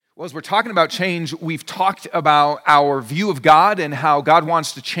Well, as we're talking about change, we've talked about our view of God and how God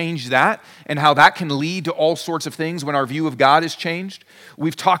wants to change that and how that can lead to all sorts of things when our view of God is changed.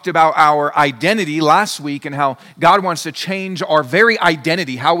 We've talked about our identity last week and how God wants to change our very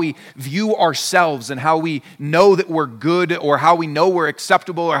identity, how we view ourselves and how we know that we're good or how we know we're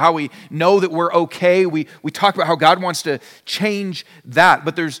acceptable or how we know that we're okay. We talked about how God wants to change that,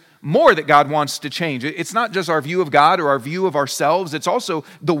 but there's more that God wants to change. It's not just our view of God or our view of ourselves. It's also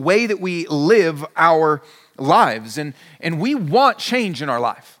the way that we live our lives. And we want change in our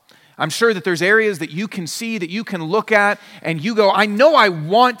life. I'm sure that there's areas that you can see, that you can look at, and you go, I know I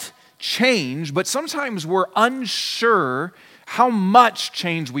want change, but sometimes we're unsure how much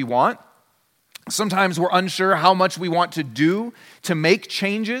change we want. Sometimes we're unsure how much we want to do to make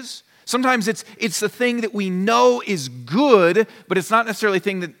changes. Sometimes it's the thing that we know is good, but it's not necessarily a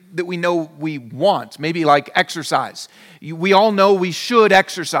thing that we know we want. Maybe like exercise. We all know we should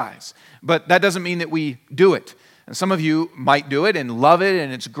exercise, but that doesn't mean that we do it. And some of you might do it and love it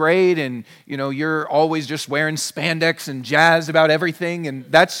and it's great and you're always just wearing spandex and jazzed about everything and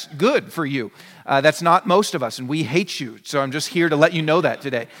that's good for you. That's not most of us and we hate you. So I'm just here to let you know that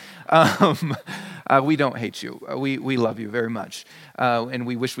today. We don't hate you. We love you very much. And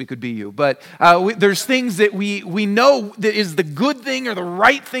we wish we could be you. But there's things that we know that is the good thing or the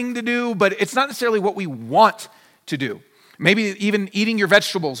right thing to do, but it's not necessarily what we want to do. Maybe even eating your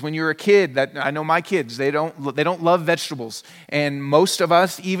vegetables when you're a kid. That I know my kids, they don't love vegetables. And most of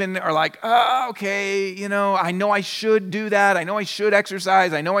us even are like, oh, okay, I know I should do that. I know I should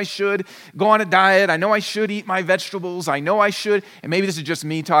exercise. I know I should go on a diet. I know I should eat my vegetables. I know I should. And maybe this is just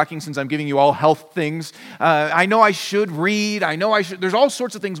me talking since I'm giving you all health things. I know I should read. I know I should. There's all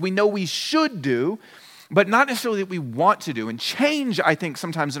sorts of things we know we should do, but not necessarily that we want to do. And change, I think,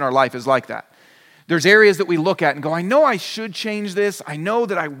 sometimes in our life is like that. There's areas that we look at and go, I know I should change this. I know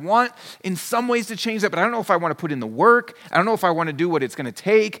that I want in some ways to change that, but I don't know if I want to put in the work. I don't know if I want to do what it's going to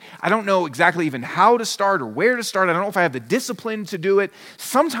take. I don't know exactly even how to start or where to start. I don't know if I have the discipline to do it.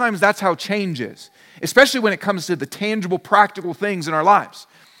 Sometimes that's how change is, especially when it comes to the tangible, practical things in our lives.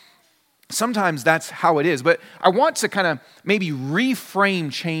 Sometimes that's how it is, but I want to kind of maybe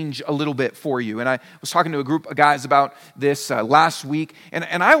reframe change a little bit for you. And I was talking to a group of guys about this last week,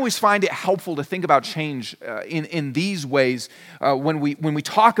 and I always find it helpful to think about change in these ways when we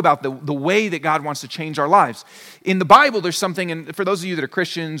talk about the way that God wants to change our lives. In the Bible, there's something, and for those of you that are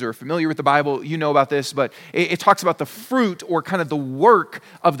Christians or familiar with the Bible, you know about this, but it talks about the fruit or kind of the work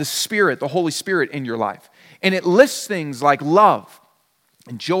of the Spirit, the Holy Spirit in your life. And it lists things like love,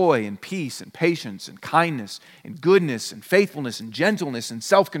 and joy and peace and patience and kindness and goodness and faithfulness and gentleness and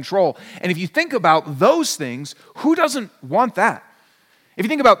self-control. And if you think about those things, who doesn't want that? If you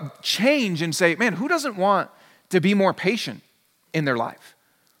think about change and say, man, who doesn't want to be more patient in their life?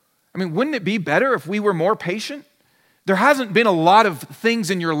 I mean, wouldn't it be better if we were more patient? There hasn't been a lot of things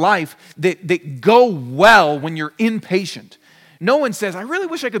in your life that go well when you're impatient. No one says, I really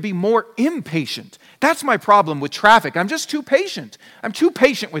wish I could be more impatient. That's my problem with traffic. I'm just too patient. I'm too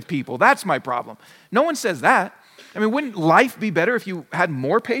patient with people. That's my problem. No one says that. I mean, wouldn't life be better if you had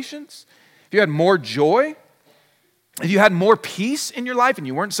more patience? If you had more joy? If you had more peace in your life and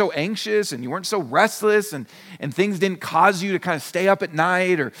you weren't so anxious and you weren't so restless and things didn't cause you to kind of stay up at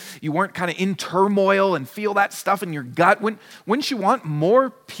night or you weren't kind of in turmoil and feel that stuff in your gut, wouldn't you want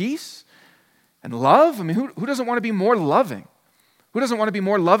more peace and love? I mean, who doesn't want to be more loving? Who doesn't want to be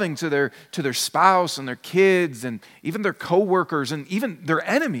more loving to their spouse and their kids and even their coworkers and even their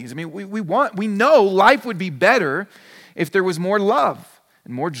enemies? I mean, we know life would be better if there was more love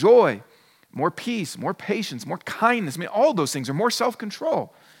and more joy, more peace, more patience, more kindness. I mean, all those things are more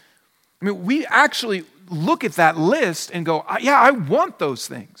self-control. I mean, we actually look at that list and go, yeah, I want those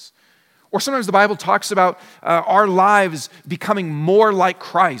things. Or sometimes the Bible talks about our lives becoming more like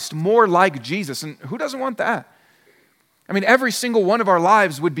Christ, more like Jesus. And who doesn't want that? I mean, every single one of our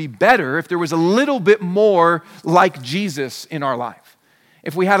lives would be better if there was a little bit more like Jesus in our life.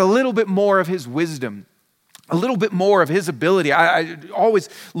 If we had a little bit more of his wisdom, a little bit more of his ability. I always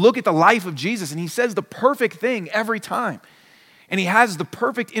look at the life of Jesus and he says the perfect thing every time. And he has the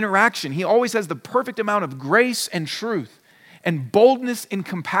perfect interaction. He always has the perfect amount of grace and truth and boldness and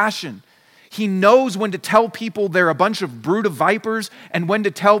compassion. He knows when to tell people they're a bunch of brood of vipers and when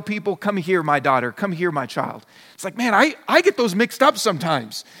to tell people, come here, my daughter, come here, my child. It's like, man, I get those mixed up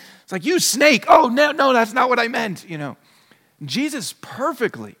sometimes. It's like, you snake. Oh, no, that's not what I meant, Jesus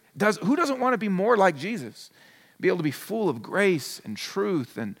perfectly does. Who doesn't want to be more like Jesus? Be able to be full of grace and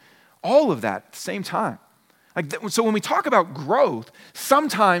truth and all of that at the same time. So when we talk about growth,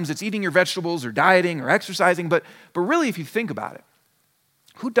 sometimes it's eating your vegetables or dieting or exercising, but really if you think about it,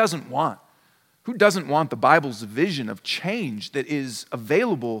 Who doesn't want? Who doesn't want the Bible's vision of change that is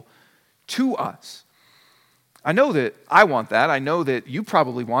available to us? I know that I want that. I know that you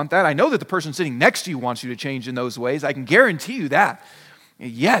probably want that. I know that the person sitting next to you wants you to change in those ways. I can guarantee you that.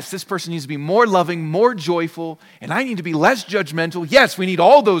 Yes, this person needs to be more loving, more joyful, and I need to be less judgmental. Yes, we need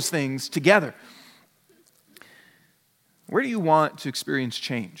all those things together. Where do you want to experience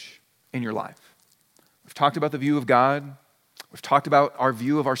change in your life? We've talked about the view of God. We've talked about our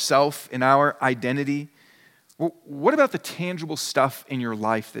view of ourself and our identity. Well, what about the tangible stuff in your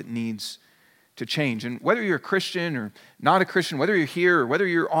life that needs to change? And whether you're a Christian or not a Christian, whether you're here or whether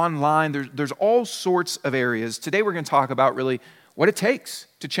you're online, there's all sorts of areas. Today we're going to talk about really what it takes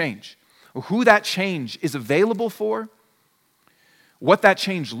to change, who that change is available for, what that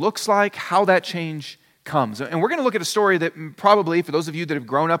change looks like, how that change comes. And we're going to look at a story that probably, for those of you that have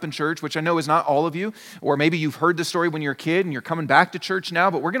grown up in church, which I know is not all of you, or maybe you've heard the story when you're a kid and you're coming back to church now,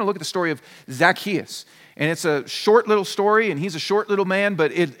 but we're going to look at the story of Zacchaeus. And it's a short little story, and he's a short little man,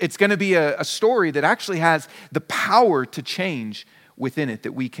 but it's going to be a story that actually has the power to change within it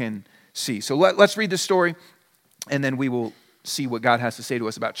that we can see. So let's read this story, and then we will see what God has to say to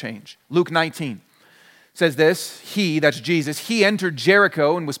us about change. Luke 19 says this, that's Jesus, he entered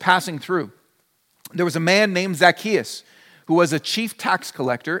Jericho and was passing through. There was a man named Zacchaeus who was a chief tax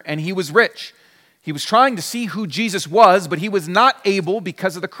collector, and he was rich. He was trying to see who Jesus was, but he was not able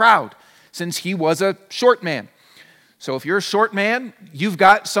because of the crowd, since he was a short man. So if you're a short man, you've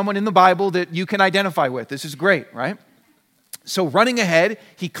got someone in the Bible that you can identify with. This is great, right? So running ahead,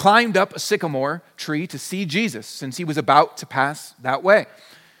 he climbed up a sycamore tree to see Jesus, since he was about to pass that way.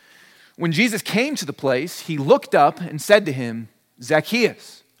 When Jesus came to the place, he looked up and said to him,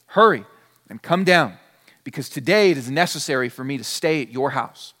 Zacchaeus, hurry and come down, because today it is necessary for me to stay at your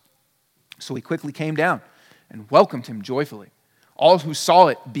house. So he quickly came down and welcomed him joyfully. All who saw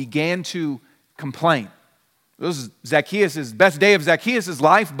it began to complain. This is Zacchaeus' best day of Zacchaeus'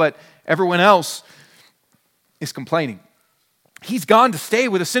 life, but everyone else is complaining. He's gone to stay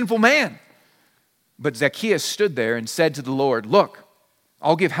with a sinful man. But Zacchaeus stood there and said to the Lord, look,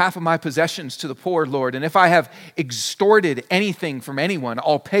 I'll give half of my possessions to the poor, Lord, and if I have extorted anything from anyone,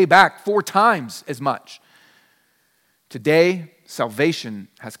 I'll pay back 4 times as much. Today, salvation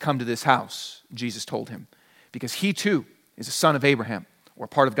has come to this house, Jesus told him, because he too is a son of Abraham, or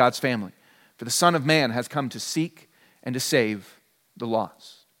part of God's family. For the Son of Man has come to seek and to save the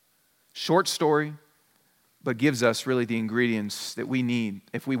lost. Short story, but gives us really the ingredients that we need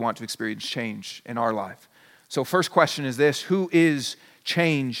if we want to experience change in our life. So first question is this, who is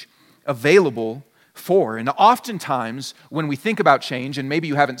change available for? And oftentimes when we think about change, and maybe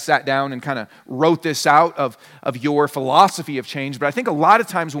you haven't sat down and kind of wrote this out of your philosophy of change, but I think a lot of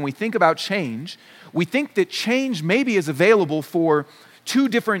times when we think about change, we think that change maybe is available for 2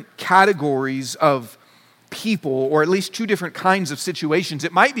 different categories of people, or at least 2 different kinds of situations.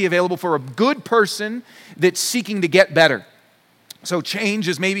 It might be available for a good person that's seeking to get better. So change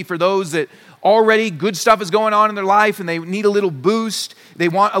is maybe for those that already good stuff is going on in their life and they need a little boost. They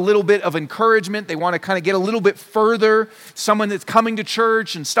want a little bit of encouragement. They want to kind of get a little bit further. Someone that's coming to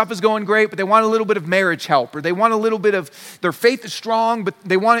church and stuff is going great, but they want a little bit of marriage help, or they want a little bit of, their faith is strong, but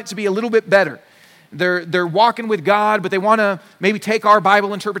they want it to be a little bit better. They're walking with God, but they want to maybe take our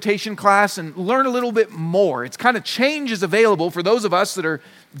Bible interpretation class and learn a little bit more. It's kind of change is available for those of us that are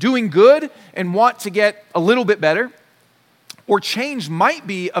doing good and want to get a little bit better. Or change might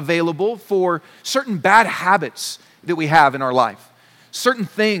be available for certain bad habits that we have in our life. Certain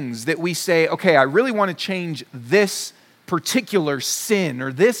things that we say, okay, I really want to change this particular sin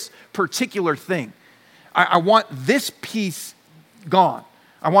or this particular thing. I want this piece gone.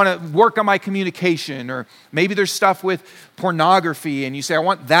 I want to work on my communication, or maybe there's stuff with pornography and you say, I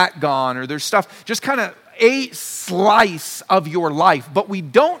want that gone, or there's stuff, just kind of a slice of your life. But we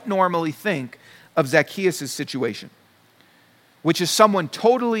don't normally think of Zacchaeus' situation, which is someone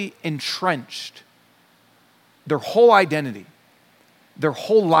totally entrenched, their whole identity, their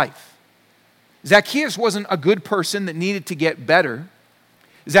whole life. Zacchaeus wasn't a good person that needed to get better.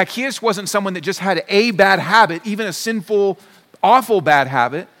 Zacchaeus wasn't someone that just had a bad habit, even a sinful, awful bad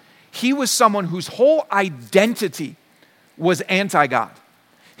habit. He was someone whose whole identity was anti-God.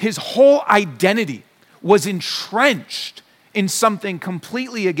 His whole identity was entrenched in something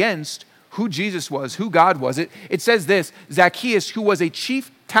completely against who Jesus was, who God was. It says this, Zacchaeus, who was a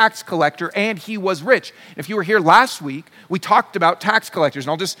chief tax collector, and he was rich. If you were here last week, we talked about tax collectors, and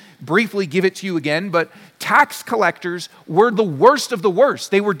I'll just briefly give it to you again, but tax collectors were the worst of the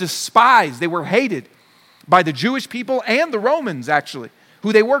worst. They were despised. They were hated by the Jewish people and the Romans, actually,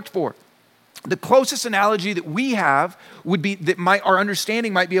 who they worked for. The closest analogy that we have would be, our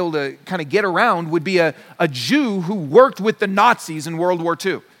understanding might be able to kind of get around, would be a Jew who worked with the Nazis in World War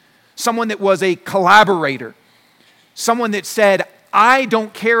II. Someone that was a collaborator. Someone that said, I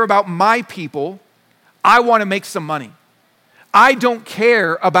don't care about my people, I want to make some money. I don't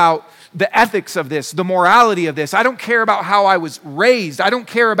care about the ethics of this, the morality of this. I don't care about how I was raised. I don't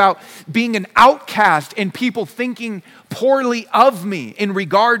care about being an outcast and people thinking poorly of me in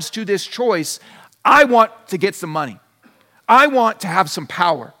regards to this choice. I want to get some money. I want to have some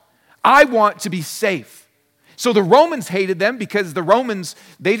power. I want to be safe. So the Romans hated them because the Romans,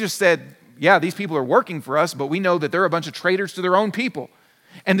 they just said, yeah, these people are working for us, but we know that they're a bunch of traitors to their own people.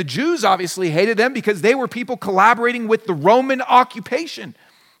 And the Jews obviously hated them because they were people collaborating with the Roman occupation.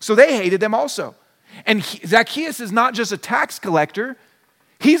 So they hated them also. And Zacchaeus is not just a tax collector,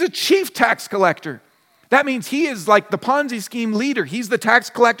 he's a chief tax collector. That means he is like the Ponzi scheme leader. He's the tax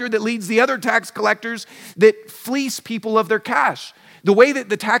collector that leads the other tax collectors that fleece people of their cash. The way that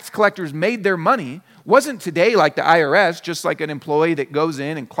the tax collectors made their money wasn't today like the IRS, just like an employee that goes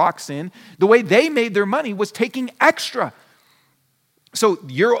in and clocks in. The way they made their money was taking extra. So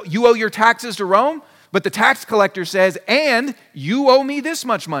you owe your taxes to Rome, but the tax collector says, and you owe me this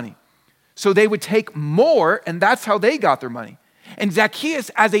much money. So they would take more, and that's how they got their money. And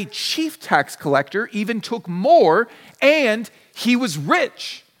Zacchaeus, as a chief tax collector, even took more, and he was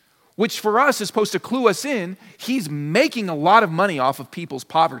rich, which for us is supposed to clue us in. He's making a lot of money off of people's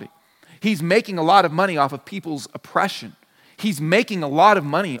poverty. He's making a lot of money off of people's oppression. He's making a lot of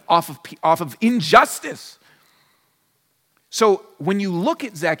money off of injustice. So when you look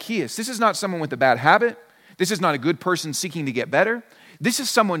at Zacchaeus, this is not someone with a bad habit. This is not a good person seeking to get better. This is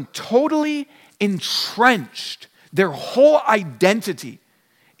someone totally entrenched. Their whole identity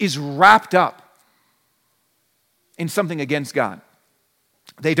is wrapped up in something against God.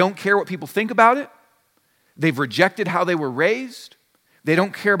 They don't care what people think about it. They've rejected how they were raised. They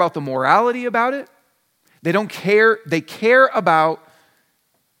don't care about the morality about it. They don't care. They care about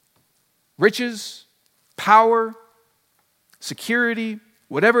riches, power, security,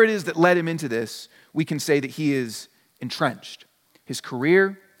 whatever it is that led him into this. We can say that he is entrenched. His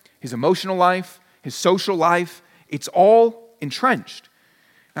career, his emotional life, his social life, it's all entrenched.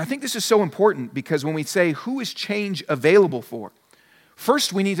 And I think this is so important because when we say who is change available for,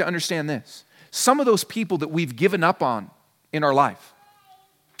 first we need to understand this. Some of those people that we've given up on in our life,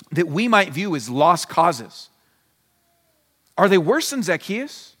 that we might view as lost causes, are they worse than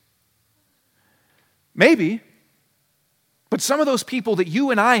Zacchaeus? Maybe. But some of those people that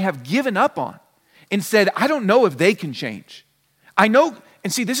you and I have given up on and said, I don't know if they can change. I know,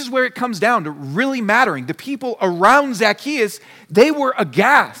 and see, this is where it comes down to really mattering. The people around Zacchaeus, they were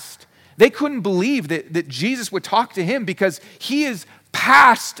aghast. They couldn't believe that Jesus would talk to him because he is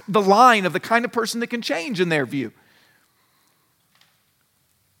past the line of the kind of person that can change in their view.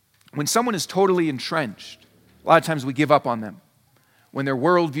 When someone is totally entrenched, a lot of times we give up on them. When their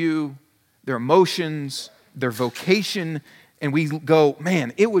worldview, their emotions, their vocation, and we go,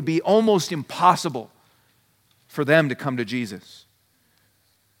 man, it would be almost impossible for them to come to Jesus.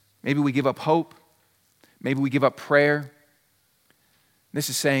 Maybe we give up hope. Maybe we give up prayer. This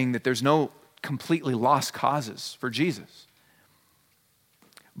is saying that there's no completely lost causes for Jesus.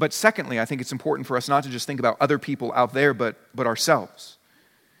 But secondly, I think it's important for us not to just think about other people out there, but ourselves.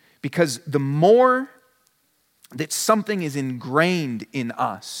 Because the more that something is ingrained in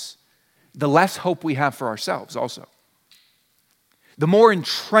us, the less hope we have for ourselves also. The more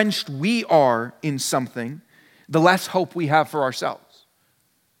entrenched we are in something, the less hope we have for ourselves.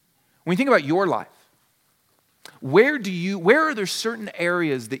 When you think about your life, where are there certain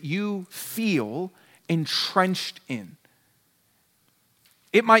areas that you feel entrenched in?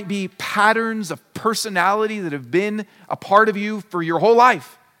 It might be patterns of personality that have been a part of you for your whole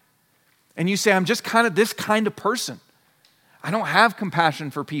life. And you say, I'm just kind of this kind of person. I don't have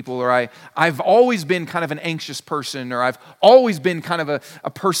compassion for people, or I've always been kind of an anxious person, or I've always been kind of a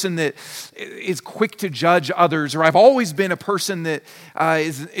person that is quick to judge others, or I've always been a person that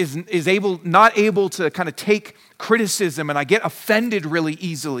is not able to kind of take criticism, and I get offended really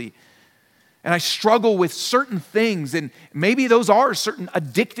easily. And I struggle with certain things, and maybe those are certain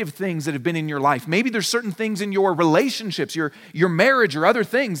addictive things that have been in your life. Maybe there's certain things in your relationships, your marriage, or other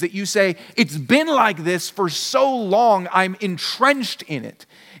things that you say, it's been like this for so long, I'm entrenched in it.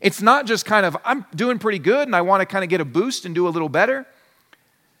 It's not just kind of, I'm doing pretty good and I want to kind of get a boost and do a little better.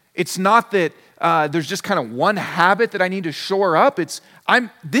 It's not that there's just kind of one habit that I need to shore up.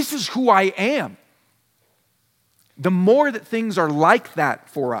 This is who I am. The more that things are like that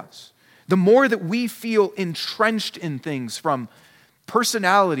for us, the more that we feel entrenched in things from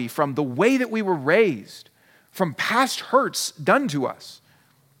personality, from the way that we were raised, from past hurts done to us.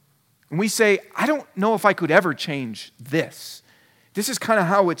 And we say, I don't know if I could ever change this. This is kind of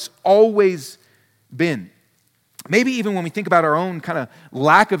how it's always been. Maybe even when we think about our own kind of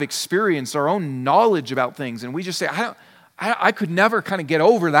lack of experience, our own knowledge about things, and we just say, I could never kind of get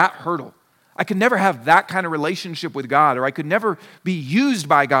over that hurdle. I could never have that kind of relationship with God, or I could never be used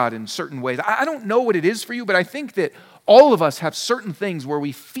by God in certain ways. I don't know what it is for you, but I think that all of us have certain things where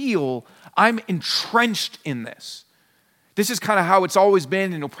we feel, I'm entrenched in this. This is kind of how it's always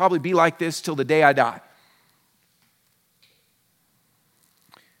been, and it'll probably be like this till the day I die.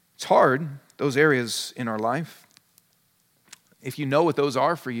 It's hard, those areas in our life. If you know what those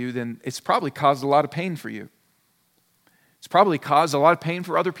are for you, then it's probably caused a lot of pain for you. It's probably caused a lot of pain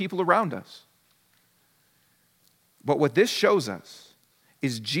for other people around us. But what this shows us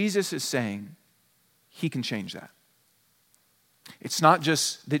is Jesus is saying he can change that. It's not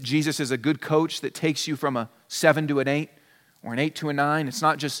just that Jesus is a good coach that takes you from a 7 to an 8 or an 8 to a 9. It's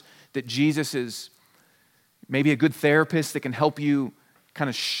not just that Jesus is maybe a good therapist that can help you kind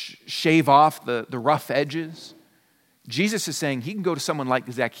of shave off the rough edges. Jesus is saying he can go to someone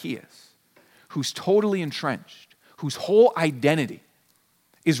like Zacchaeus, who's totally entrenched, whose whole identity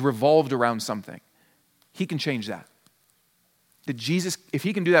is revolved around something. He can change that. That Jesus, if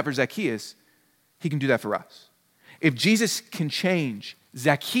he can do that for Zacchaeus, he can do that for us. If Jesus can change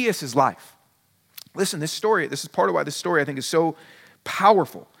Zacchaeus' life, listen, this is part of why this story I think is so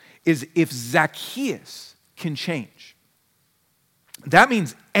powerful, is if Zacchaeus can change, that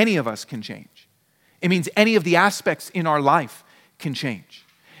means any of us can change. It means any of the aspects in our life can change.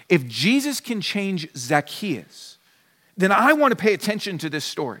 If Jesus can change Zacchaeus, then I want to pay attention to this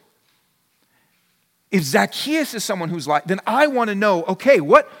story. If Zacchaeus is someone who's like, then I want to know, okay,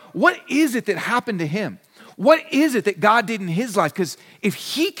 what is it that happened to him? What is it that God did in his life? Because if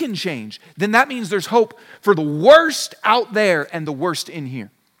he can change, then that means there's hope for the worst out there and the worst in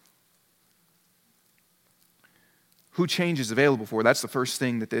here. Who change is available for? That's the first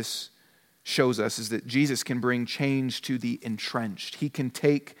thing that this shows us, is that Jesus can bring change to the entrenched. He can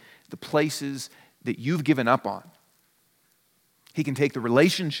take the places that you've given up on. He can take the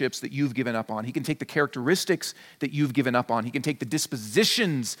relationships that you've given up on. He can take the characteristics that you've given up on. He can take the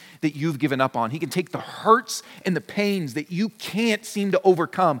dispositions that you've given up on. He can take the hurts and the pains that you can't seem to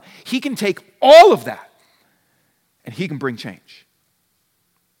overcome. He can take all of that, and he can bring change.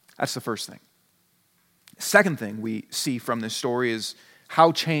 That's the first thing. The second thing we see from this story is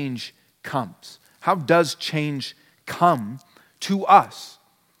how change comes. How does change come to us?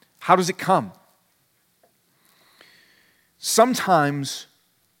 How does it come? Sometimes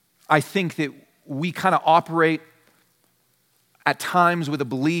I think that we kind of operate at times with a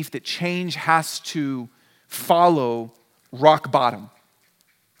belief that change has to follow rock bottom.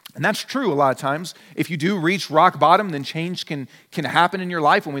 And that's true a lot of times. If you do reach rock bottom, then change can happen in your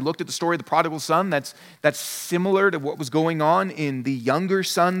life. When we looked at the story of the prodigal son, that's similar to what was going on in the younger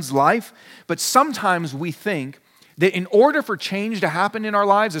son's life. But sometimes we think that in order for change to happen in our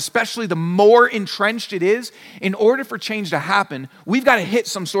lives, especially the more entrenched it is, in order for change to happen, we've got to hit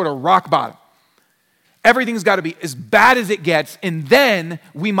some sort of rock bottom. Everything's got to be as bad as it gets, and then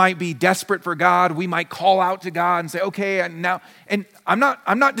we might be desperate for God. We might call out to God and say, okay, now, and I'm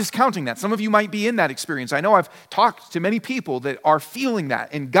not discounting that. Some of you might be in that experience. I know I've talked to many people that are feeling that,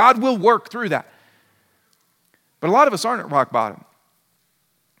 and God will work through that. But a lot of us aren't at rock bottom.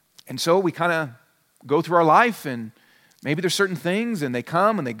 And so we kind of go through our life, and maybe there's certain things, and they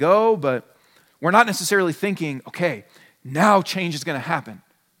come and they go, but we're not necessarily thinking, okay, now change is going to happen.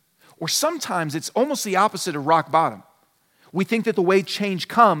 Or sometimes it's almost the opposite of rock bottom. We think that the way change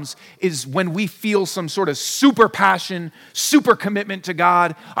comes is when we feel some sort of super passion, super commitment to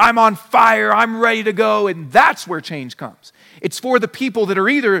God. I'm on fire, I'm ready to go, and that's where change comes. It's for the people that are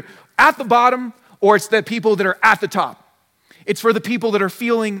either at the bottom or it's the people that are at the top. It's for the people that are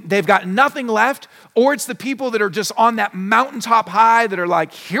feeling they've got nothing left, or it's the people that are just on that mountaintop high that are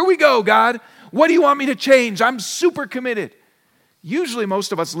like, here we go, God. What do you want me to change? I'm super committed. Usually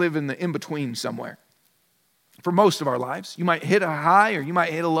most of us live in the in-between somewhere. For most of our lives, you might hit a high or you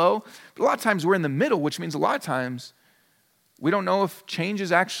might hit a low, but a lot of times we're in the middle, which means a lot of times we don't know if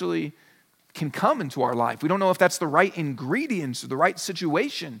changes actually can come into our life. We don't know if that's the right ingredients or the right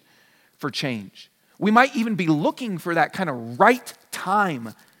situation for change. We might even be looking for that kind of right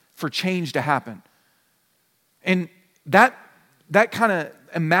time for change to happen. And that kind of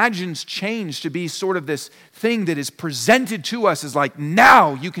imagines change to be sort of this thing that is presented to us as like,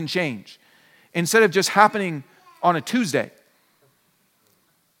 now you can change, instead of just happening on a Tuesday.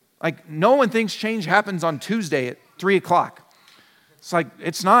 Like, no one thinks change happens on Tuesday at 3 o'clock. It's like,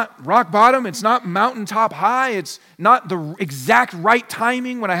 it's not rock bottom, it's not mountaintop high, it's not the exact right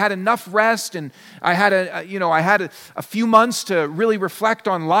timing when I had enough rest and I had a few months to really reflect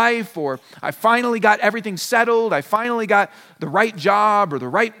on life, or I finally got everything settled, I finally got the right job or the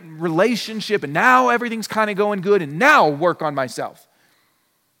right relationship, and now everything's kind of going good, and now I'll work on myself.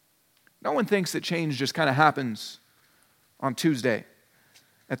 No one thinks that change just kind of happens on Tuesday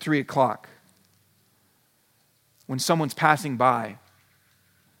at 3 o'clock when someone's passing by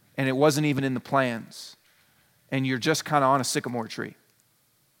and it wasn't even in the plans, and you're just kind of on a sycamore tree.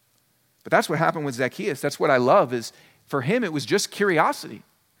 But that's what happened with Zacchaeus. That's what I love, is for him it was just curiosity.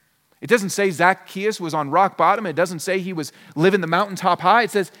 It doesn't say Zacchaeus was on rock bottom. It doesn't say he was living the mountaintop high.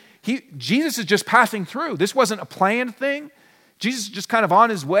 It says Jesus is just passing through. This wasn't a planned thing. Jesus is just kind of on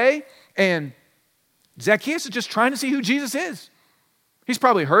his way, and Zacchaeus is just trying to see who Jesus is. He's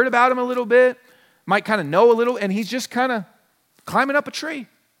probably heard about him a little bit, might kind of know a little, and he's just kind of climbing up a tree.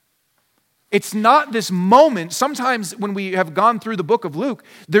 It's not this moment. Sometimes when we have gone through the book of Luke,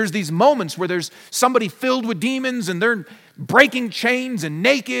 there's these moments where there's somebody filled with demons and they're breaking chains and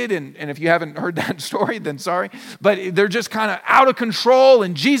naked. And if you haven't heard that story, then sorry. But they're just kind of out of control,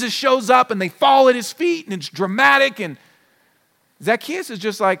 and Jesus shows up and they fall at his feet, and it's dramatic. And Zacchaeus is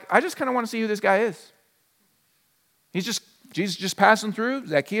just like, I just kind of want to see who this guy is. Jesus just passing through.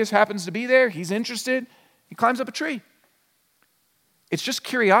 Zacchaeus happens to be there. He's interested. He climbs up a tree. It's just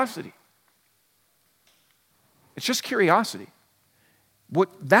curiosity. It's just curiosity. What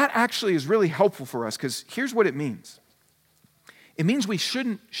that actually is really helpful for us, because here's what it means. It means we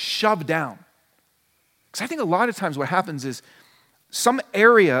shouldn't shove down. Because I think a lot of times what happens is some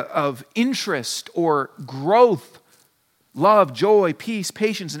area of interest or growth, love, joy, peace,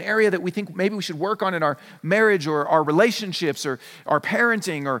 patience, an area that we think maybe we should work on in our marriage or our relationships or our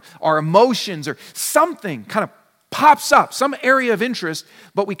parenting or our emotions, or something kind of pops up, some area of interest,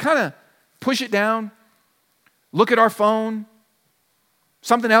 but we kind of push it down, look at our phone,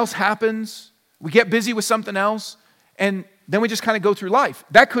 something else happens, we get busy with something else, and then we just kind of go through life.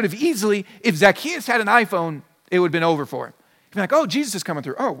 That could have easily, if Zacchaeus had an iPhone, it would have been over for him. He'd be like, oh, Jesus is coming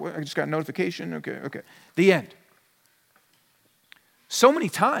through. Oh, well, I just got a notification. Okay. The end. So many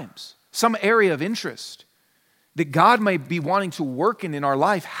times, some area of interest that God may be wanting to work in our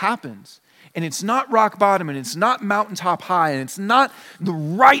life happens, and it's not rock bottom, and it's not mountaintop high, and it's not the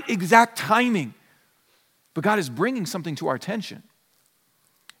right exact timing, but God is bringing something to our attention.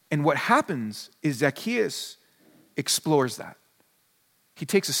 And what happens is Zacchaeus explores that. He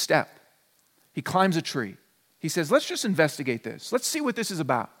takes a step. He climbs a tree. He says, let's just investigate this. Let's see what this is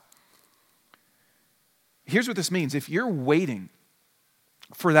about. Here's what this means. If you're waiting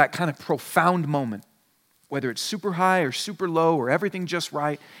for that kind of profound moment, whether it's super high or super low or everything just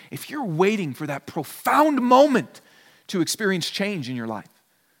right, if you're waiting for that profound moment to experience change in your life,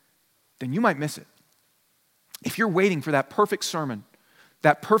 then you might miss it. If you're waiting for that perfect sermon,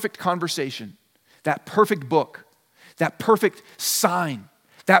 that perfect conversation, that perfect book, that perfect sign,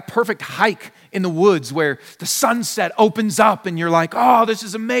 that perfect hike in the woods where the sunset opens up and you're like, oh, this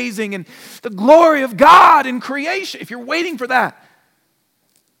is amazing, and the glory of God in creation, if you're waiting for that,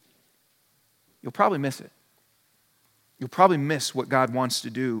 you'll probably miss it. You'll probably miss what God wants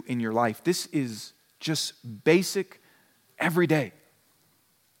to do in your life. This is just basic, everyday.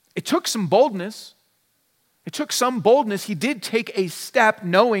 It took some boldness. He did take a step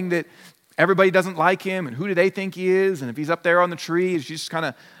knowing that everybody doesn't like him, and who do they think he is? And if he's up there on the tree, he's just kind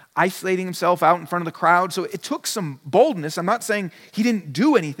of isolating himself out in front of the crowd. So it took some boldness. I'm not saying he didn't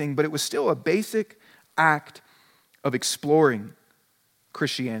do anything, but it was still a basic act of exploring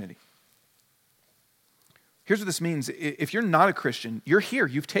Christianity. Here's what this means. If you're not a Christian, you're here.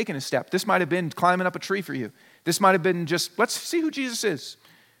 You've taken a step. This might have been climbing up a tree for you. This might have been just, let's see who Jesus is.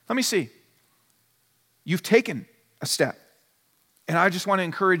 Let me see. You've taken a step. And I just want to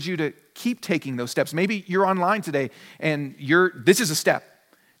encourage you to keep taking those steps. Maybe you're online today and this is a step.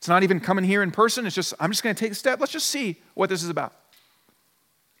 It's not even coming here in person. It's just, I'm just going to take a step. Let's just see what this is about.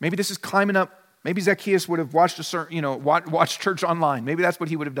 Maybe this is climbing up. Maybe Zacchaeus would have watched watched church online. Maybe that's what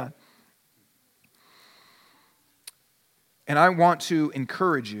he would have done. And I want to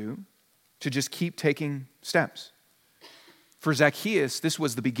encourage you to just keep taking steps. For Zacchaeus, this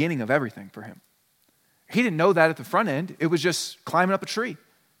was the beginning of everything for him. He didn't know that at the front end. It was just climbing up a tree.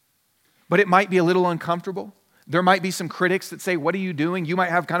 But it might be a little uncomfortable. There might be some critics that say, what are you doing? You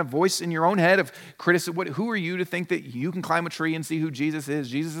might have kind of voice in your own head of criticism. Who are you to think that you can climb a tree and see who Jesus is?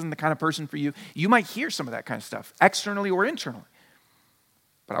 Jesus isn't the kind of person for you. You might hear some of that kind of stuff, externally or internally.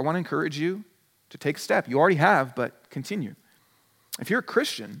 But I want to encourage you to take a step. You already have, but continue. If you're a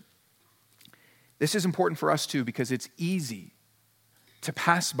Christian, this is important for us too, because it's easy to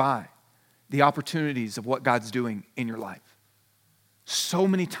pass by the opportunities of what God's doing in your life. So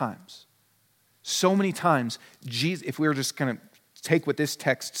many times, Jesus, if we were just going to take what this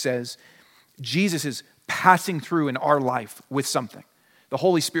text says, Jesus is passing through in our life with something. The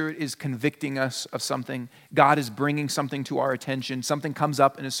Holy Spirit is convicting us of something. God is bringing something to our attention. Something comes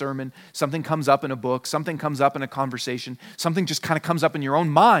up in a sermon. Something comes up in a book. Something comes up in a conversation. Something just kind of comes up in your own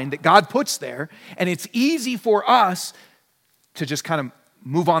mind that God puts there. And it's easy for us to just kind of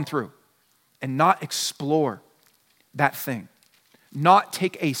move on through and not explore that thing. Not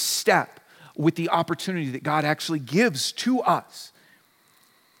take a step with the opportunity that God actually gives to us.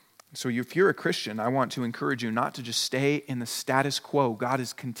 So if you're a Christian, I want to encourage you not to just stay in the status quo.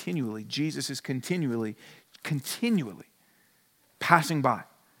 Jesus is continually passing by,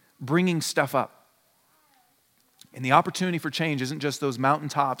 bringing stuff up. And the opportunity for change isn't just those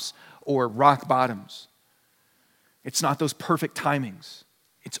mountaintops or rock bottoms. It's not those perfect timings.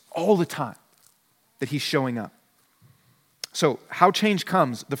 It's all the time that he's showing up. So how change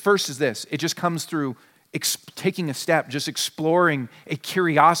comes, the first is this. It just comes through taking a step, just exploring a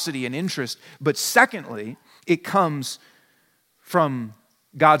curiosity and interest. But secondly, it comes from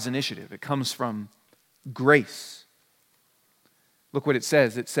God's initiative. It comes from grace. Look what it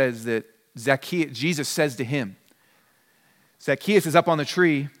says. It says that Jesus says to him, Zacchaeus is up on the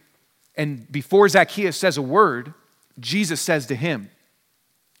tree, and before Zacchaeus says a word, Jesus says to him,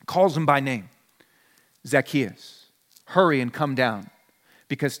 calls him by name, Zacchaeus, hurry and come down,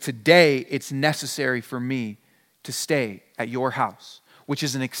 because today it's necessary for me to stay at your house, which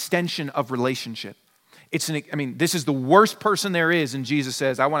is an extension of relationship. This is the worst person there is, and Jesus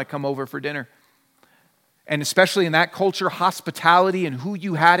says, I want to come over for dinner. And especially in that culture, hospitality and who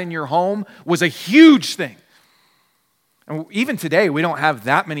you had in your home was a huge thing. And even today, we don't have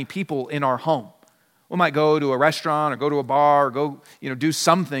that many people in our home. We might go to a restaurant or go to a bar or go, do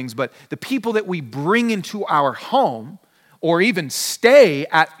some things, but the people that we bring into our home or even stay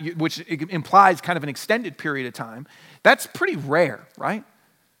at, which implies kind of an extended period of time, that's pretty rare, right?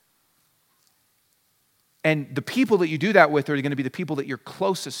 And the people that you do that with are going to be the people that you're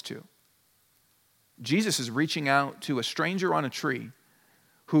closest to. Jesus is reaching out to a stranger on a tree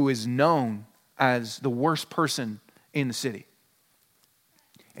who is known as the worst person in the city.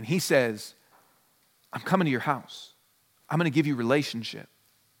 And he says, I'm coming to your house. I'm going to give you relationship.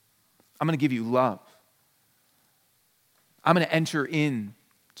 I'm going to give you love. I'm going to enter in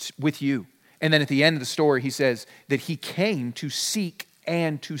with you. And then at the end of the story, he says that he came to seek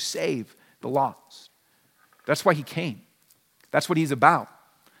and to save the lost. That's why he came. That's what he's about.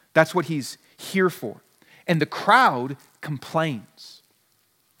 That's what he's here for. And the crowd complains.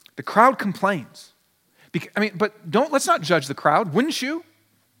 The crowd complains. But let's not judge the crowd, wouldn't you?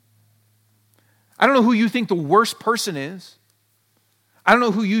 I don't know who you think the worst person is. I don't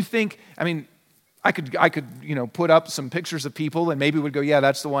know who you think, I could put up some pictures of people and maybe we'd go, yeah,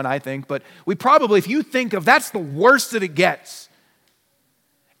 that's the one I think. But we probably, if you think of that's the worst that it gets.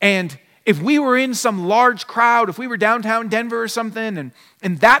 And if we were in some large crowd, if we were downtown Denver or something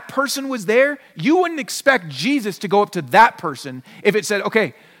and that person was there, you wouldn't expect Jesus to go up to that person if it said,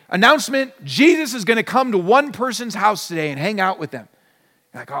 okay, announcement, Jesus is going to come to one person's house today and hang out with them.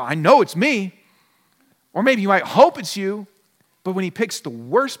 You're like, oh, I know it's me. Or maybe you might hope it's you. But when he picks the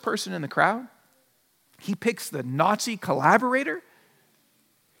worst person in the crowd, he picks the Nazi collaborator.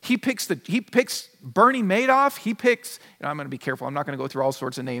 He picks Bernie Madoff. He picks, I'm going to be careful. I'm not going to go through all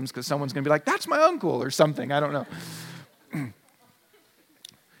sorts of names because someone's going to be like, that's my uncle or something. I don't know.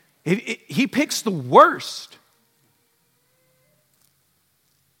 He picks the worst.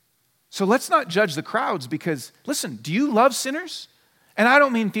 So let's not judge the crowds because, listen, do you love sinners? And I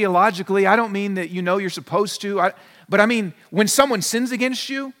don't mean theologically. I don't mean that you're supposed to. But I mean, when someone sins against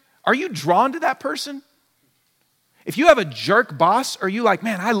you, are you drawn to that person? If you have a jerk boss, are you like,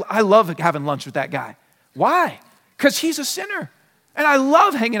 man, I love having lunch with that guy. Why? Because he's a sinner. And I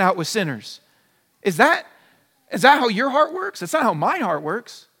love hanging out with sinners. Is that how your heart works? That's not how my heart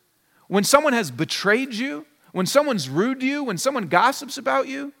works. When someone has betrayed you, when someone's rude to you, when someone gossips about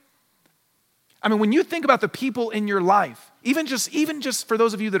you, when you think about the people in your life, even just for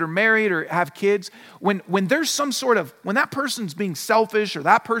those of you that are married or have kids, when there's some sort of, when that person's being selfish or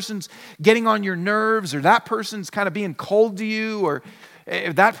that person's getting on your nerves or that person's kind of being cold to you or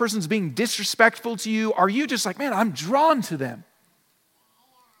if that person's being disrespectful to you, are you just like, man, I'm drawn to them?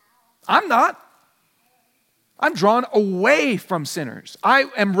 I'm not. I'm drawn away from sinners. I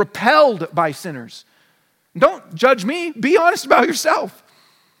am repelled by sinners. Don't judge me. Be honest about yourself.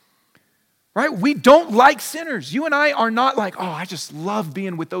 Right? We don't like sinners. You and I are not like, oh, I just love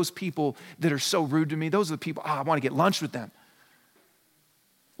being with those people that are so rude to me. Those are the people, I want to get lunch with them.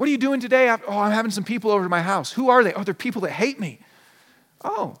 What are you doing today? I'm having some people over to my house. Who are they? Oh, they're people that hate me.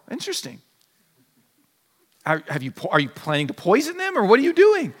 Oh, interesting. Are you planning to poison them, or what are you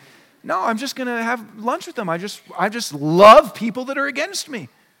doing? No, I'm just going to have lunch with them. I just love people that are against me.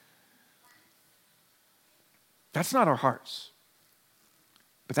 That's not our hearts.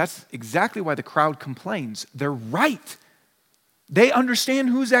 But that's exactly why the crowd complains. They're right. They understand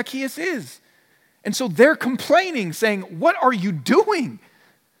who Zacchaeus is. And so they're complaining, saying, what are you doing?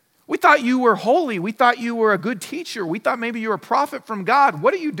 We thought you were holy. We thought you were a good teacher. We thought maybe you were a prophet from God.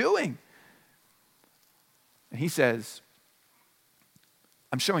 What are you doing? And he says,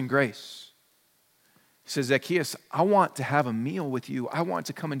 I'm showing grace. He says, Zacchaeus, I want to have a meal with you. I want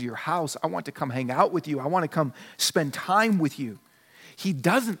to come into your house. I want to come hang out with you. I want to come spend time with you. He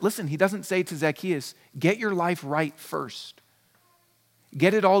doesn't say to Zacchaeus, get your life right first.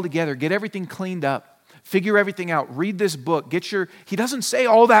 Get it all together. Get everything cleaned up. Figure everything out. Read this book. He doesn't say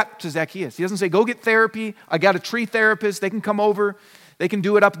all that to Zacchaeus. He doesn't say, go get therapy. I got a tree therapist. They can come over. They can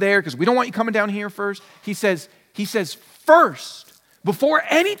do it up there because we don't want you coming down here first. He says first, before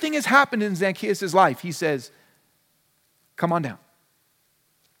anything has happened in Zacchaeus' life, he says, come on down.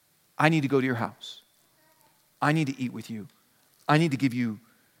 I need to go to your house. I need to eat with you. I need to give you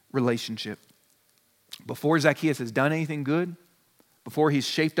relationship. Before Zacchaeus has done anything good, before he's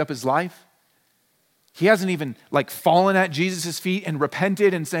shaped up his life, he hasn't even fallen at Jesus' feet and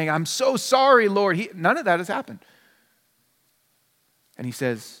repented and saying, I'm so sorry, Lord. None of that has happened. And he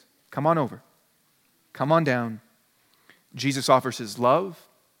says, come on over. Come on down. Jesus offers his love.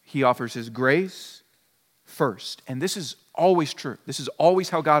 He offers his grace first. And this is always true. This is always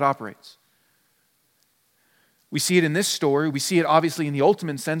how God operates. We see it in this story. We see it obviously in the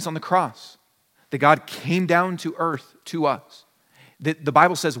ultimate sense on the cross. That God came down to earth to us. That the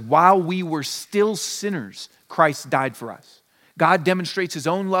Bible says, while we were still sinners, Christ died for us. God demonstrates his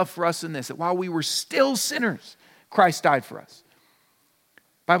own love for us in this, that while we were still sinners, Christ died for us. The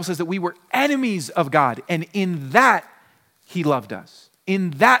Bible says that we were enemies of God, and in that, he loved us.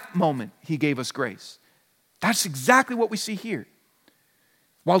 In that moment, he gave us grace. That's exactly what we see here.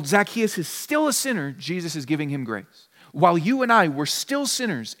 While Zacchaeus is still a sinner, Jesus is giving him grace. While you and I were still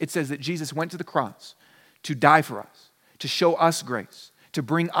sinners, it says that Jesus went to the cross to die for us, to show us grace, to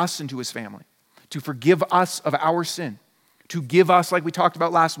bring us into his family, to forgive us of our sin, to give us, like we talked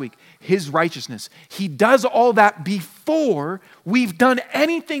about last week, his righteousness. He does all that before we've done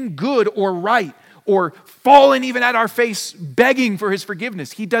anything good or right or fallen even at our face begging for his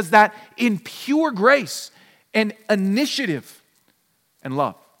forgiveness. He does that in pure grace and initiative and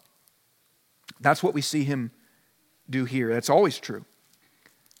love. That's what we see him do here. That's always true.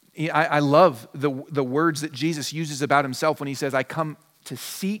 I love the words that Jesus uses about himself when he says, I come to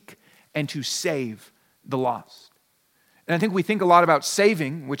seek and to save the lost. And I think we think a lot about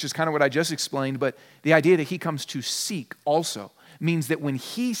saving, which is kind of what I just explained, but the idea that he comes to seek also means that when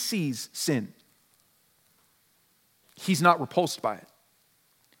he sees sin, he's not repulsed by it.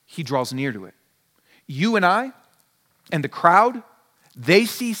 He draws near to it. You and I and the crowd, they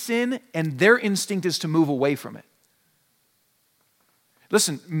see sin and their instinct is to move away from it.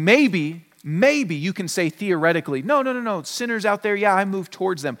 Listen, maybe you can say theoretically, no, sinners out there, yeah, I move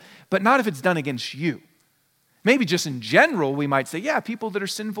towards them, but not if it's done against you. Maybe just in general, we might say, yeah, people that are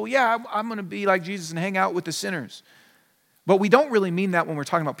sinful, yeah, I'm going to be like Jesus and hang out with the sinners. But we don't really mean that when we're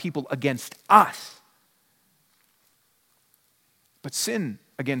talking about people against us. But sin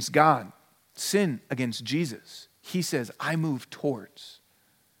against God, sin against Jesus, he says, I move towards.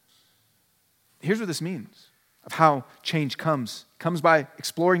 Here's what this means of how change comes. It comes by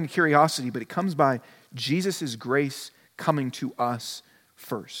exploring curiosity, but it comes by Jesus' grace coming to us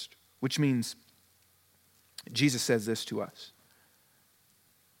first, which means Jesus says this to us.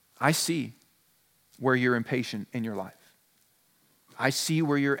 I see where you're impatient in your life. I see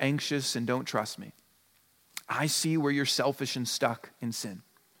where you're anxious and don't trust me. I see where you're selfish and stuck in sin.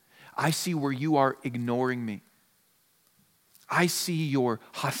 I see where you are ignoring me. I see your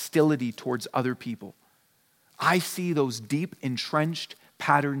hostility towards other people. I see those deep, entrenched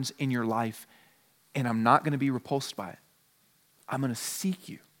patterns in your life, and I'm not going to be repulsed by it. I'm going to seek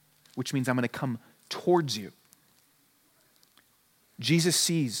you, which means I'm going to come towards you. Jesus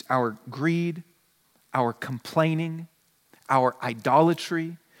sees our greed, our complaining, our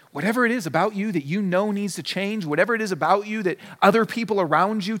idolatry, whatever it is about you that you know needs to change, whatever it is about you that other people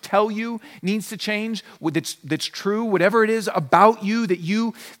around you tell you needs to change, that's true, whatever it is about you that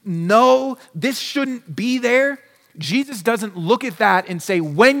you know this shouldn't be there, Jesus doesn't look at that and say,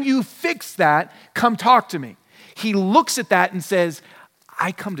 when you fix that, come talk to me. He looks at that and says,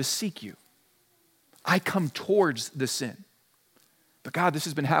 I come to seek you. I come towards the sin. But God, this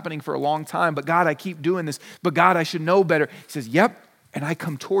has been happening for a long time. But God, I keep doing this. But God, I should know better. He says, yep, and I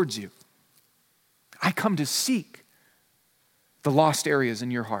come towards you. I come to seek the lost areas in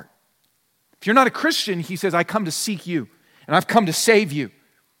your heart. If you're not a Christian, he says, I come to seek you, and I've come to save you.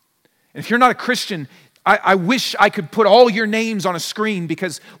 And if you're not a Christian, I wish I could put all your names on a screen,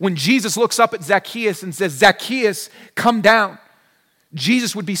 because when Jesus looks up at Zacchaeus and says, Zacchaeus, come down,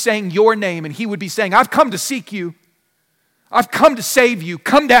 Jesus would be saying your name, and he would be saying, I've come to seek you. I've come to save you.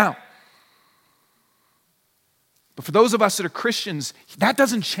 Come down. But for those of us that are Christians, that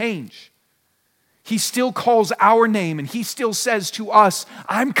doesn't change. He still calls our name, and he still says to us,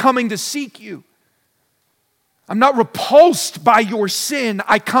 I'm coming to seek you. I'm not repulsed by your sin.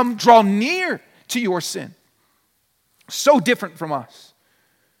 I come draw near to your sin. So different from us.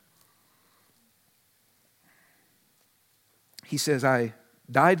 He says, I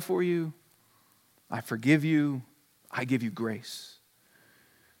died for you. I forgive you. I give you grace.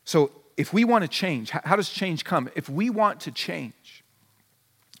 So if we want to change, how does change come? If we want to change,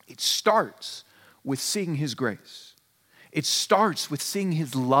 it starts with seeing his grace. It starts with seeing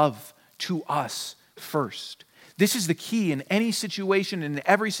his love to us first. This is the key in any situation, in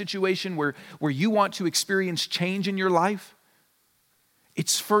every situation where you want to experience change in your life.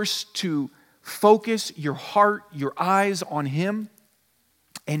 It's first to focus your heart, your eyes on him,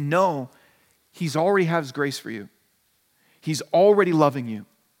 and know he's already has grace for you. He's already loving you.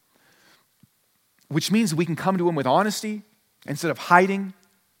 Which means we can come to him with honesty instead of hiding.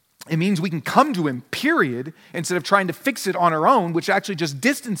 It means we can come to him, period, instead of trying to fix it on our own, which actually just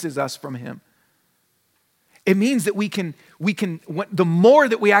distances us from him. It means that we can, the more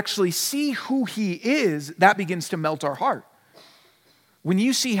that we actually see who he is, that begins to melt our heart. When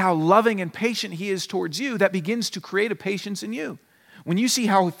you see how loving and patient he is towards you, that begins to create a patience in you. When you see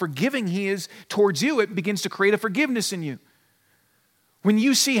how forgiving he is towards you, it begins to create a forgiveness in you. When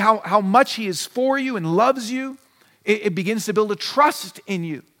you see how much he is for you and loves you, it begins to build a trust in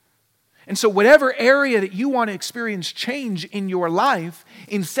you. And so whatever area that you want to experience change in your life,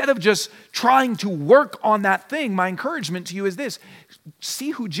 instead of just trying to work on that thing, my encouragement to you is this: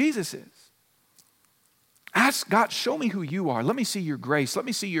 see who Jesus is. Ask God, show me who you are. Let me see your grace. Let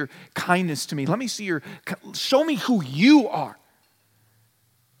me see your kindness to me. Show me who you are.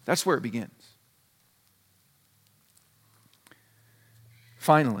 That's where it begins.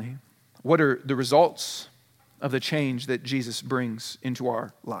 Finally, what are the results of the change that Jesus brings into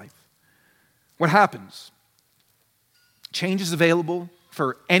our life? What happens? Change is available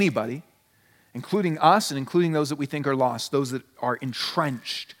for anybody, including us and including those that we think are lost, those that are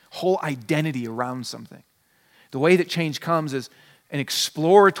entrenched, whole identity around something. The way that change comes is an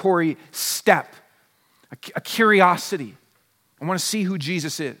exploratory step, a curiosity. I want to see who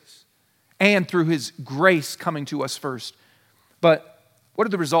Jesus is, and through his grace coming to us first. But what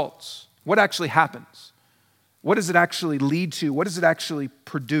are the results? What actually happens? What does it actually lead to? What does it actually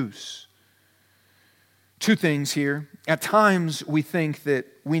produce? Two things here. At times, we think that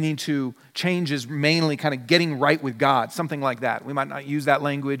we need to change is mainly kind of getting right with God, something like that. We might not use that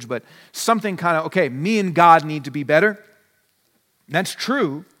language, but something kind of, okay, me and God need to be better. That's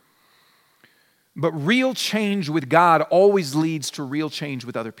true. But real change with God always leads to real change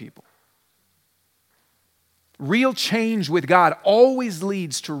with other people. Real change with God always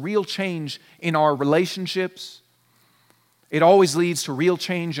leads to real change in our relationships. It always leads to real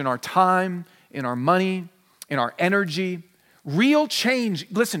change in our time, in our money, in our energy. Real change,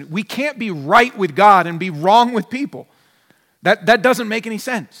 listen, we can't be right with God and be wrong with people. That doesn't make any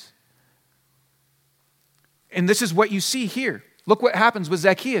sense. And this is what you see here. Look what happens with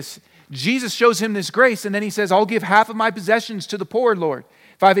Zacchaeus. Jesus shows him this grace, and then he says, I'll give half of my possessions to the poor, Lord.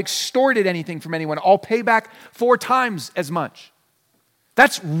 If I've extorted anything from anyone, I'll pay back 4 times as much.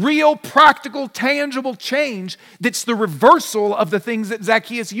 That's real, practical, tangible change that's the reversal of the things that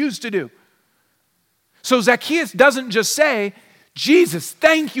Zacchaeus used to do. So Zacchaeus doesn't just say, Jesus,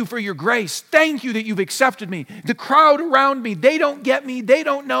 thank you for your grace. Thank you that you've accepted me. The crowd around me, they don't get me. They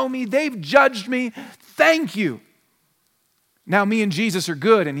don't know me. They've judged me. Thank you. Now me and Jesus are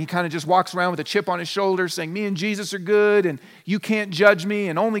good. And he kind of just walks around with a chip on his shoulder saying, me and Jesus are good and you can't judge me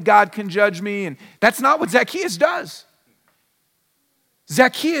and only God can judge me. And that's not what Zacchaeus does.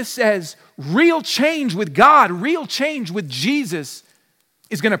 Zacchaeus says, real change with God, real change with Jesus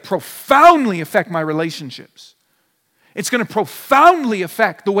is going to profoundly affect my relationships. It's going to profoundly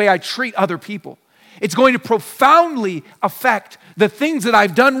affect the way I treat other people. It's going to profoundly affect the things that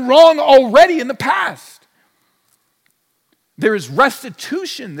I've done wrong already in the past. There is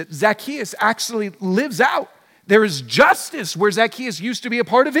restitution that Zacchaeus actually lives out. There is justice where Zacchaeus used to be a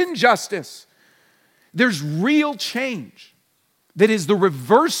part of injustice. There's real change. that is the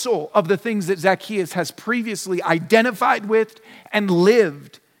reversal of the things that Zacchaeus has previously identified with and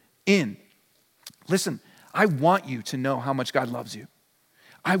lived in. Listen, I want you to know how much God loves you.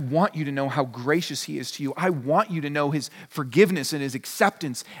 I want you to know how gracious he is to you. I want you to know his forgiveness and his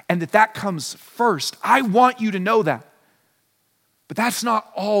acceptance, and that comes first. I want you to know that. But that's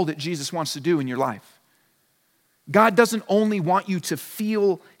not all that Jesus wants to do in your life. God doesn't only want you to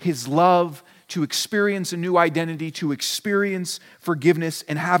feel his love, to experience a new identity, to experience forgiveness,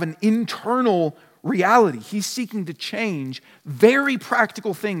 and have an internal reality. He's seeking to change very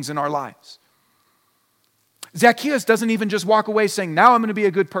practical things in our lives. Zacchaeus doesn't even just walk away saying, now I'm going to be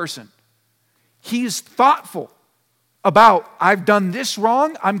a good person. He's thoughtful about, I've done this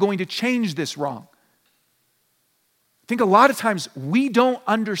wrong, I'm going to change this wrong. I think a lot of times we don't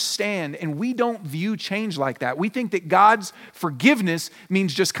understand and we don't view change like that. We think that God's forgiveness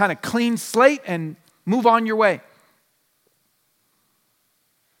means just kind of clean slate and move on your way.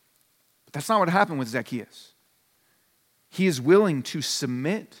 But that's not what happened with Zacchaeus. He is willing to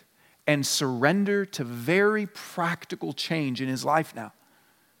submit and surrender to very practical change in his life now.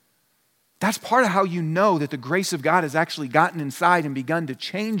 That's part of how you know that the grace of God has actually gotten inside and begun to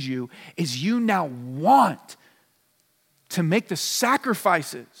change you, is you now want to make the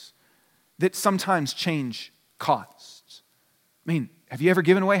sacrifices that sometimes change costs. I mean, have you ever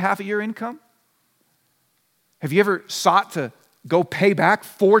given away half of your income? Have you ever sought to go pay back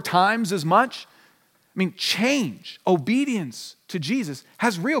 4 times as much? I mean, change, obedience to Jesus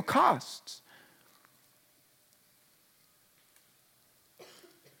has real costs.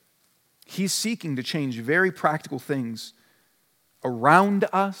 He's seeking to change very practical things around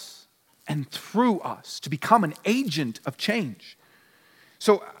us and through us to become an agent of change.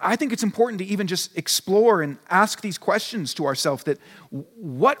 So I think it's important to even just explore and ask these questions to ourselves, that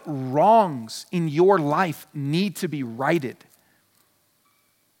what wrongs in your life need to be righted?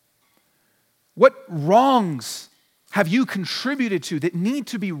 What wrongs have you contributed to that need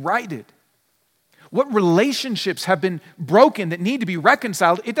to be righted? What relationships have been broken that need to be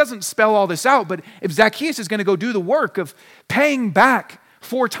reconciled? It doesn't spell all this out, but if Zacchaeus is going to go do the work of paying back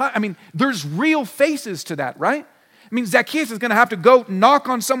 4 times, I mean, there's real faces to that, right? I mean, Zacchaeus is going to have to go knock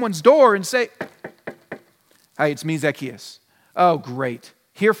on someone's door and say, "Hey, it's me, Zacchaeus." "Oh, great.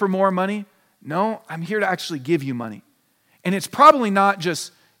 Here for more money?" "No, I'm here to actually give you money." And it's probably not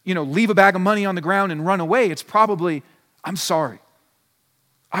just, leave a bag of money on the ground and run away. It's probably, "I'm sorry.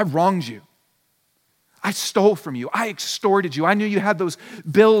 I wronged you. I stole from you. I extorted you. I knew you had those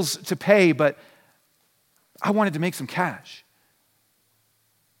bills to pay, but I wanted to make some cash."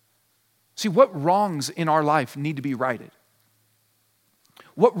 See, what wrongs in our life need to be righted?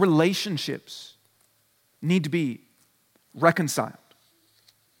 What relationships need to be reconciled?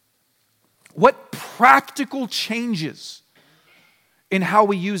 What practical changes in how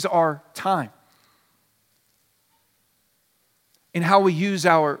we use our time, in how we use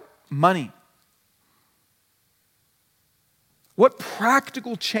our money? What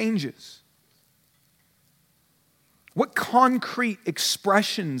practical changes? What concrete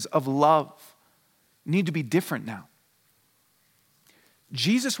expressions of love need to be different now?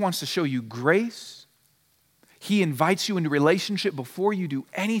 Jesus wants to show you grace. He invites you into relationship before you do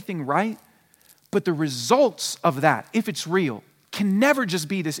anything right. But the results of that, if it's real, can never just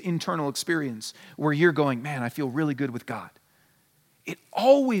be this internal experience where you're going, "Man, I feel really good with God." It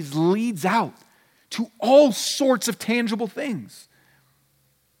always leads out to all sorts of tangible things.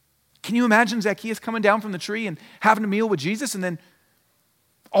 Can you imagine Zacchaeus coming down from the tree and having a meal with Jesus, and then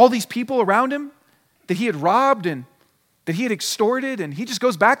all these people around him that he had robbed and that he had extorted, and he just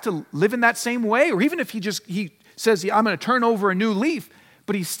goes back to living that same way? Or even if he says, "Yeah, I'm going to turn over a new leaf,"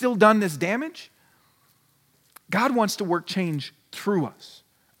 but he's still done this damage? God wants to work change through us,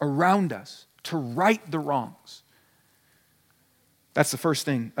 around us, to right the wrongs. That's the first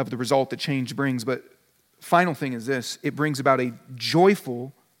thing of the result that change brings. But final thing is this: it brings about a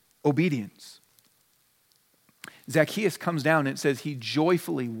joyful obedience. Zacchaeus comes down and it says he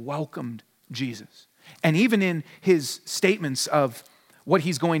joyfully welcomed Jesus. And even in his statements of what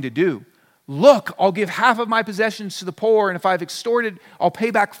he's going to do, "Look, I'll give half of my possessions to the poor, and if I've extorted, I'll pay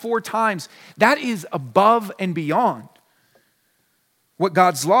back 4 times. That is above and beyond what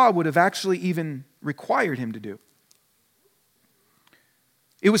God's law would have actually even required him to do.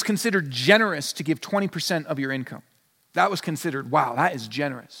 It was considered generous to give 20% of your income. That was considered, wow, that is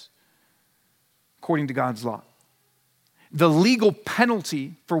generous, according to God's law. The legal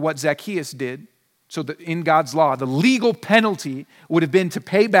penalty for what Zacchaeus did, so that in God's law, the legal penalty would have been to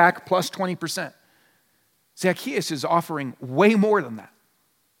pay back plus 20%. Zacchaeus is offering way more than that.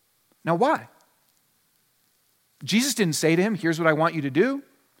 Now why? Jesus didn't say to him, here's what I want you to do.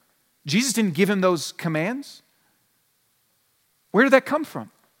 Jesus didn't give him those commands. Where did that come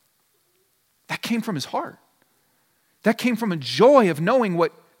from? That came from his heart. That came from a joy of knowing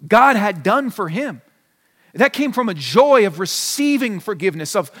what God had done for him. That came from a joy of receiving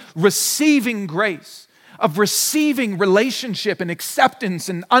forgiveness, of receiving grace, of receiving relationship and acceptance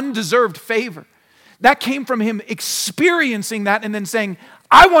and undeserved favor. That came from him experiencing that and then saying,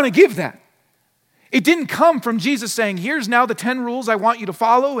 I want to give that. It didn't come from Jesus saying, here's now the 10 rules I want you to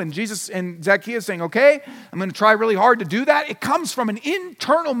follow, and Jesus and Zacchaeus saying, okay, I'm going to try really hard to do that. It comes from an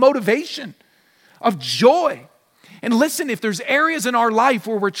internal motivation of joy. And listen, if there's areas in our life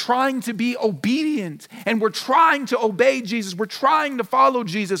where we're trying to be obedient and we're trying to obey Jesus, we're trying to follow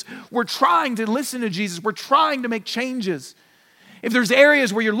Jesus, we're trying to listen to Jesus, we're trying to make changes. If there's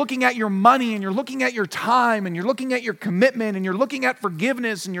areas where you're looking at your money and you're looking at your time and you're looking at your commitment and you're looking at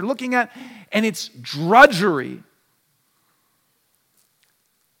forgiveness and you're looking at, and it's drudgery,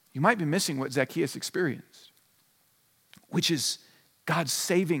 you might be missing what Zacchaeus experienced, which is God's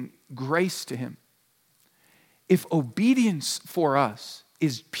saving grace to him. If obedience for us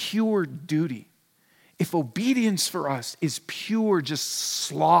is pure duty, if obedience for us is pure just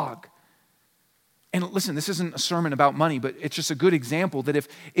slog, and listen, this isn't a sermon about money, but it's just a good example that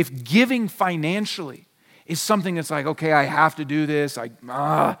if giving financially is something that's like, okay, I have to do this,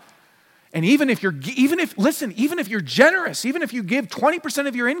 and even if you're generous, even if you give 20%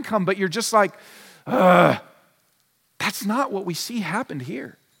 of your income, but you're just like, that's not what we see happened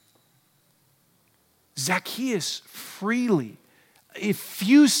here. Zacchaeus freely,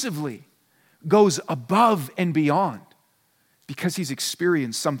 effusively goes above and beyond because he's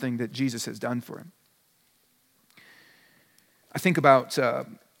experienced something that Jesus has done for him. I think about, I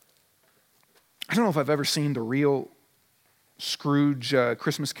don't know if I've ever seen the real Scrooge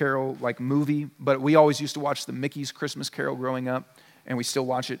Christmas Carol like movie, but we always used to watch the Mickey's Christmas Carol growing up, and we still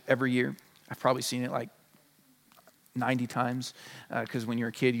watch it every year. I've probably seen it like 90 times, because when you're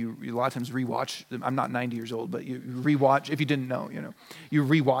a kid, you a lot of times rewatch. I'm not 90 years old, but you rewatch, if you didn't know, you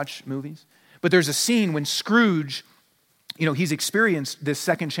rewatch movies. But there's a scene when Scrooge, he's experienced this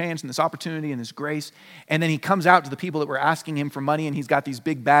second chance and this opportunity and this grace, and then he comes out to the people that were asking him for money, and he's got these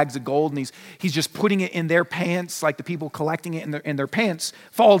big bags of gold, and he's just putting it in their pants, like the people collecting it, and their pants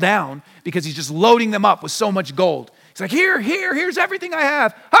fall down because he's just loading them up with so much gold. He's like, here's everything I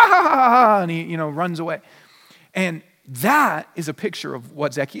have, ha ha ha ha, and he runs away. And that is a picture of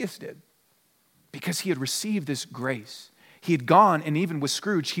what Zacchaeus did, because he had received this grace. He had gone, and even with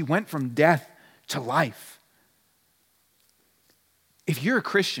Scrooge, he went from death to life. If you're a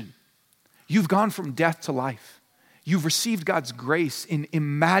Christian, you've gone from death to life. You've received God's grace in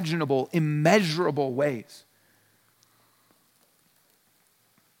imaginable, immeasurable ways.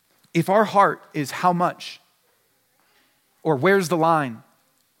 If our heart is how much, or where's the line,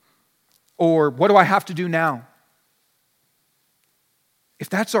 or what do I have to do now? If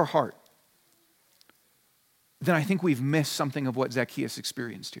that's our heart, then I think we've missed something of what Zacchaeus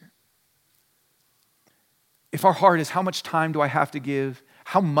experienced here. If our heart is how much time do I have to give?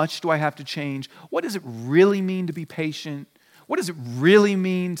 How much do I have to change? What does it really mean to be patient? What does it really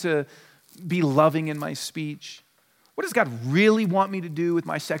mean to be loving in my speech? What does God really want me to do with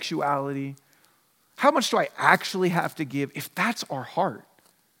my sexuality? How much do I actually have to give? If that's our heart,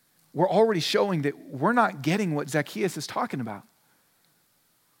 we're already showing that we're not getting what Zacchaeus is talking about,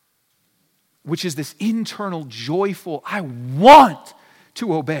 which is this internal, joyful, I want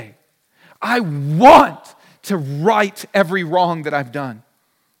to obey. I want to right every wrong that I've done.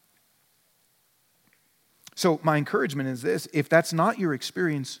 So my encouragement is this: if that's not your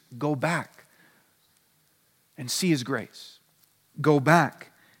experience, go back and see His grace. Go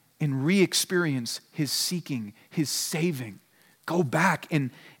back and re-experience His seeking, His saving. Go back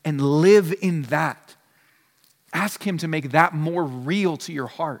and live in that. Ask Him to make that more real to your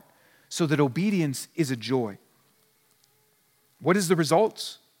heart, so that obedience is a joy. What is the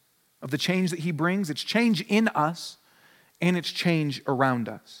results of the change that He brings? It's change in us, and it's change around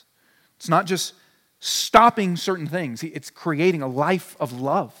us. It's not just stopping certain things. It's creating a life of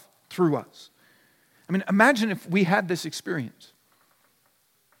love through us. I mean, imagine if we had this experience.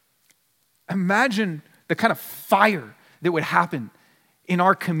 Imagine the kind of fire that would happen in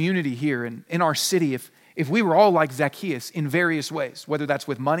our community here and in our city if we were all like Zacchaeus in various ways, whether that's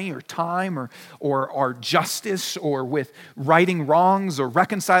with money or time or our justice or with righting wrongs or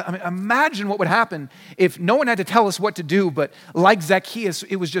reconciling. I mean, imagine what would happen if no one had to tell us what to do, but like Zacchaeus,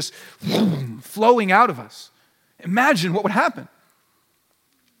 it was just flowing out of us. Imagine what would happen.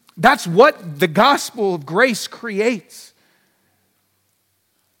 That's what the gospel of grace creates.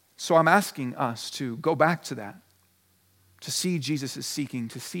 So I'm asking us to go back to that to see Jesus is seeking,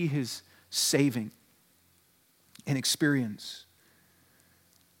 to see his saving and experience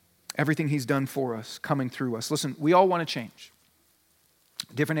everything he's done for us, coming through us. Listen, we all want to change.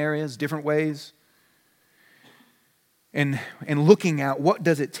 Different areas, different ways. And looking at what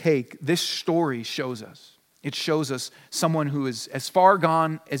does it take, this story shows us. It shows us someone who is as far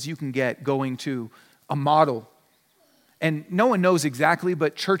gone as you can get, going to a model. And no one knows exactly,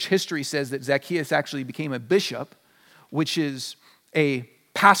 but church history says that Zacchaeus actually became a bishop, which is a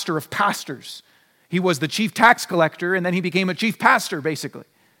pastor of pastors. He was the chief tax collector, and then he became a chief pastor, basically.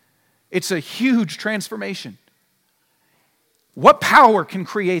 It's a huge transformation. What power can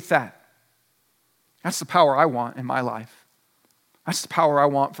create that? That's the power I want in my life. That's the power I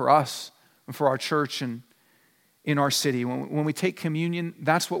want for us and for our church and in our city. When we take communion,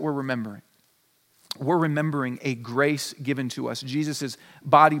 that's what we're remembering. We're remembering a grace given to us. Jesus'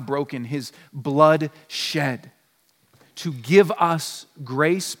 body broken, his blood shed to give us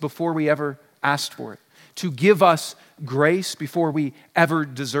grace before we ever asked for it, to give us grace before we ever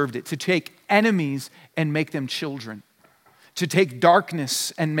deserved it, to take enemies and make them children, to take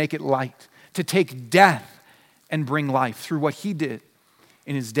darkness and make it light, to take death and bring life through what he did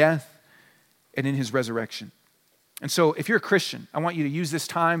in his death and in his resurrection. And so if you're a Christian, I want you to use this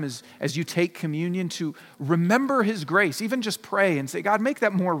time as you take communion to remember his grace. Even just pray and say, God, make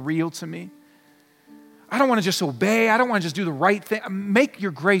that more real to me. I don't want to just obey. I don't want to just do the right thing. Make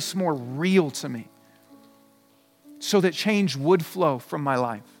your grace more real to me so that change would flow from my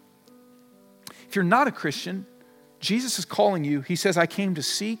life. If you're not a Christian, Jesus is calling you. He says, I came to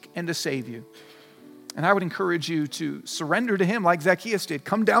seek and to save you. And I would encourage you to surrender to him like Zacchaeus did.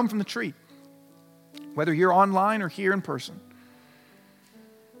 Come down from the tree, whether you're online or here in person.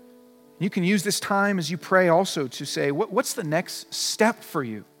 You can use this time as you pray also to say, what's the next step for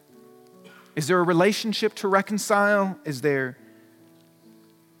you? Is there a relationship to reconcile? Is there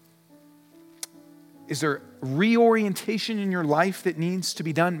reorientation in your life that needs to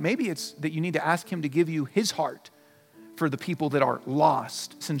be done? Maybe it's that you need to ask him to give you his heart for the people that are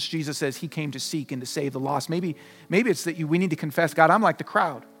lost, since Jesus says he came to seek and to save the lost. Maybe it's that we need to confess, God, I'm like the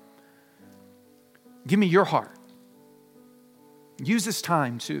crowd. Give me your heart. Use this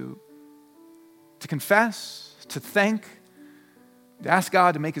time to confess, to thank, to ask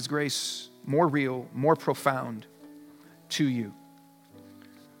God to make his grace more real, more profound to you.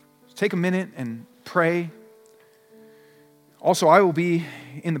 Take a minute and pray. Also, I will be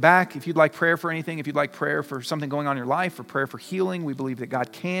in the back if you'd like prayer for anything, if you'd like prayer for something going on in your life, or prayer for healing. We believe that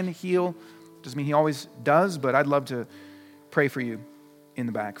God can heal. Doesn't mean he always does, but I'd love to pray for you in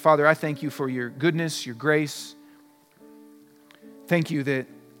the back. Father, I thank you for your goodness, your grace. Thank you that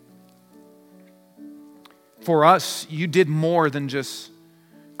for us, you did more than just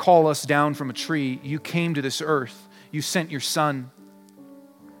call us down from a tree. You came to this earth. You sent your Son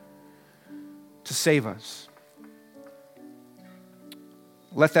to save us.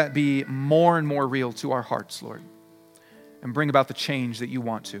 Let that be more and more real to our hearts, Lord, and bring about the change that you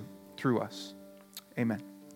want to through us. Amen.